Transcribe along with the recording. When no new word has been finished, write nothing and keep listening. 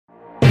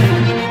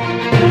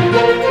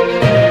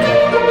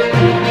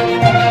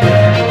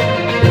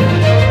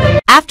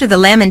After the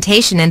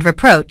lamentation and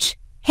reproach,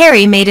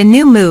 Harry made a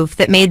new move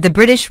that made the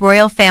British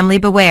royal family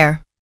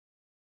beware.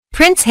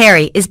 Prince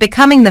Harry is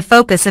becoming the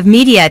focus of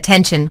media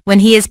attention when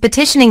he is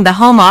petitioning the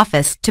Home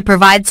Office to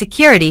provide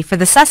security for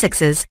the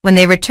Sussexes when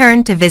they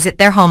return to visit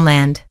their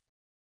homeland.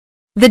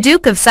 The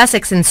Duke of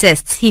Sussex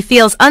insists he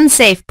feels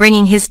unsafe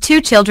bringing his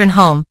two children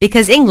home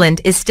because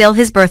England is still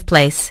his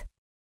birthplace.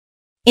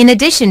 In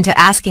addition to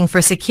asking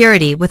for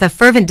security with a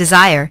fervent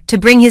desire to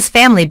bring his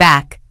family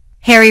back,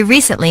 Harry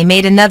recently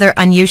made another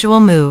unusual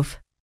move.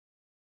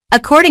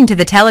 According to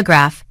the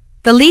Telegraph,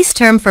 the lease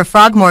term for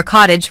Frogmore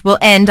Cottage will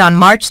end on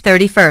March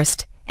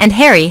 31st, and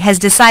Harry has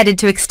decided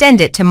to extend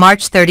it to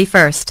March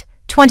 31st,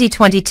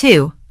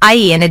 2022,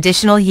 i.e. an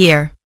additional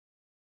year.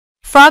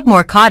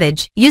 Frogmore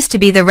Cottage used to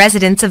be the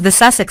residence of the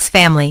Sussex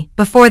family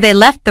before they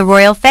left the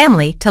royal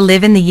family to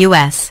live in the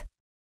US.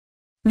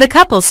 The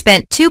couple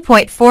spent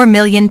 £2.4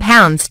 million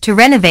to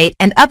renovate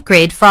and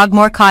upgrade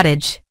Frogmore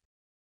Cottage.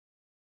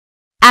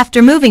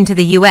 After moving to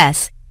the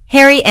US,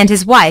 Harry and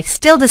his wife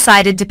still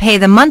decided to pay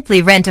the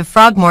monthly rent of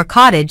Frogmore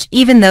Cottage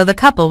even though the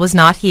couple was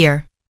not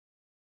here.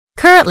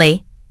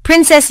 Currently,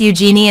 Princess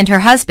Eugenie and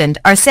her husband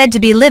are said to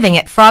be living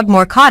at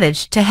Frogmore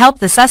Cottage to help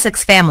the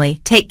Sussex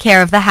family take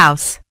care of the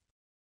house.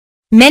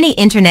 Many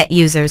internet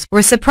users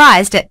were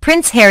surprised at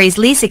Prince Harry's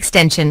lease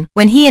extension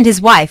when he and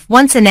his wife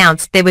once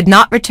announced they would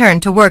not return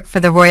to work for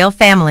the royal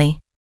family.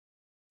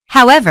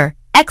 However,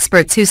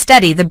 experts who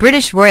study the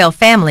British royal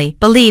family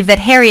believe that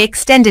Harry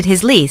extended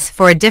his lease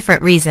for a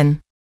different reason.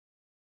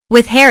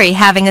 With Harry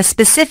having a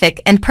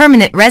specific and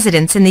permanent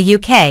residence in the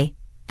UK,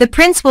 the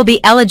prince will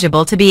be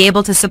eligible to be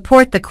able to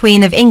support the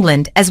Queen of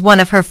England as one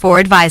of her 4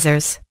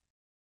 advisors.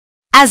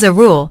 As a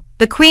rule,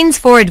 the Queen's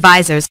 4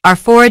 advisors are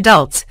 4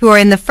 adults who are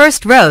in the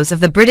first rows of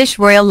the British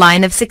royal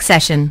line of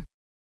succession.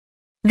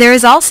 There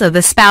is also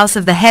the spouse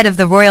of the head of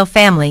the royal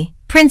family,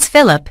 Prince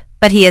Philip,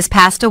 but he has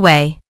passed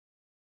away.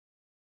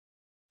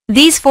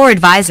 These 4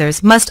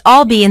 advisors must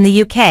all be in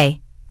the UK,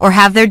 or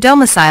have their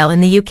domicile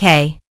in the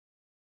UK.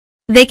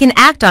 They can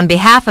act on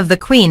behalf of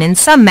the Queen in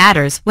some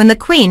matters when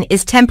the Queen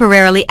is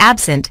temporarily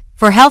absent,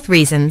 for health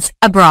reasons,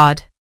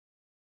 abroad.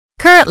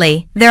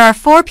 Currently, there are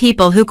 4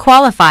 people who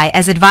qualify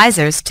as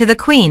advisors to the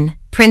Queen: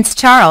 Prince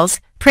Charles,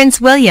 Prince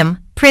William,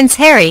 Prince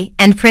Harry,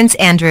 and Prince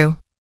Andrew.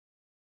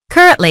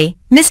 Currently,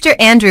 Mr.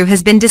 Andrew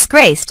has been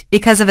disgraced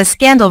because of a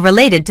scandal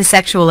related to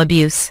sexual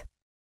abuse.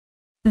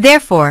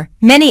 Therefore,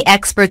 many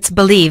experts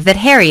believe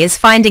that Harry is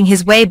finding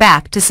his way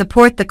back to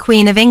support the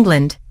Queen of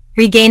England,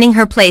 regaining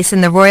her place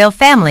in the royal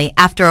family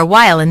after a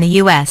while in the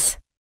US.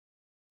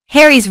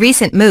 Harry's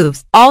recent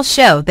moves all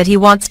show that he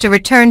wants to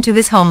return to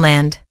his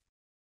homeland.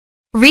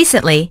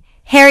 Recently,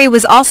 Harry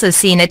was also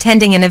seen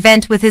attending an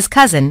event with his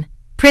cousin,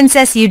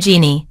 Princess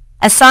Eugenie,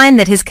 a sign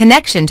that his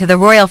connection to the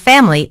royal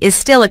family is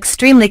still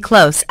extremely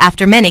close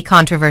after many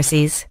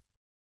controversies.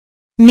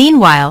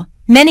 Meanwhile,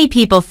 many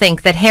people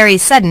think that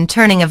Harry's sudden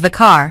turning of the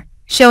car,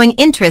 showing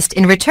interest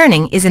in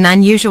returning, is an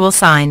unusual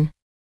sign.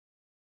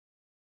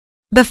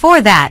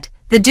 Before that,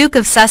 the Duke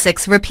of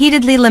Sussex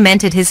repeatedly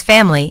lamented his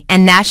family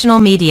and national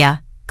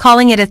media,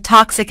 calling it a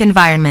toxic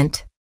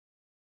environment.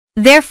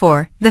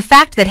 Therefore, the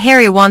fact that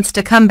Harry wants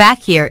to come back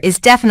here is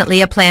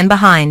definitely a plan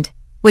behind,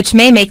 which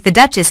may make the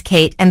Duchess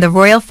Kate and the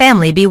royal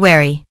family be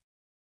wary.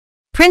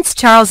 Prince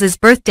Charles's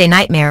birthday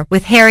nightmare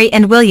with Harry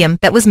and William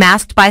that was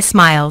masked by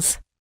smiles.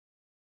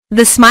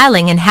 The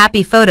smiling and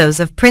happy photos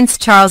of Prince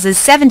Charles's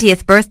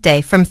 70th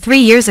birthday from 3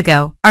 years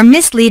ago are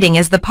misleading,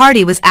 as the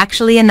party was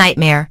actually a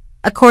nightmare,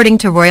 according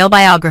to royal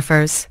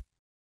biographers.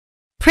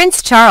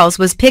 Prince Charles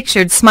was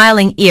pictured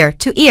smiling ear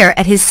to ear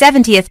at his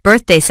 70th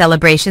birthday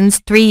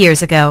celebrations 3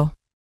 years ago.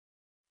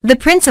 The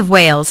Prince of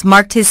Wales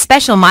marked his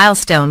special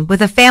milestone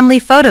with a family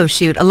photo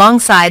shoot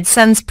alongside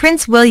sons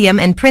Prince William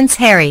and Prince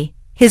Harry,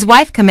 his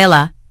wife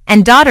Camilla,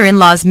 and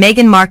daughter-in-laws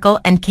Meghan Markle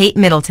and Kate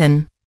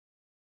Middleton.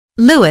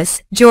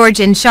 Louis, George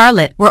and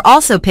Charlotte were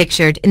also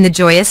pictured in the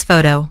joyous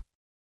photo.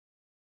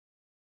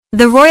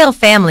 The royal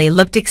family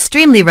looked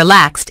extremely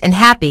relaxed and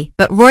happy,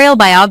 but royal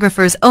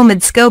biographers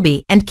Omid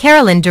Scobie and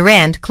Carolyn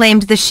Durand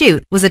claimed the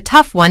shoot was a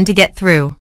tough one to get through.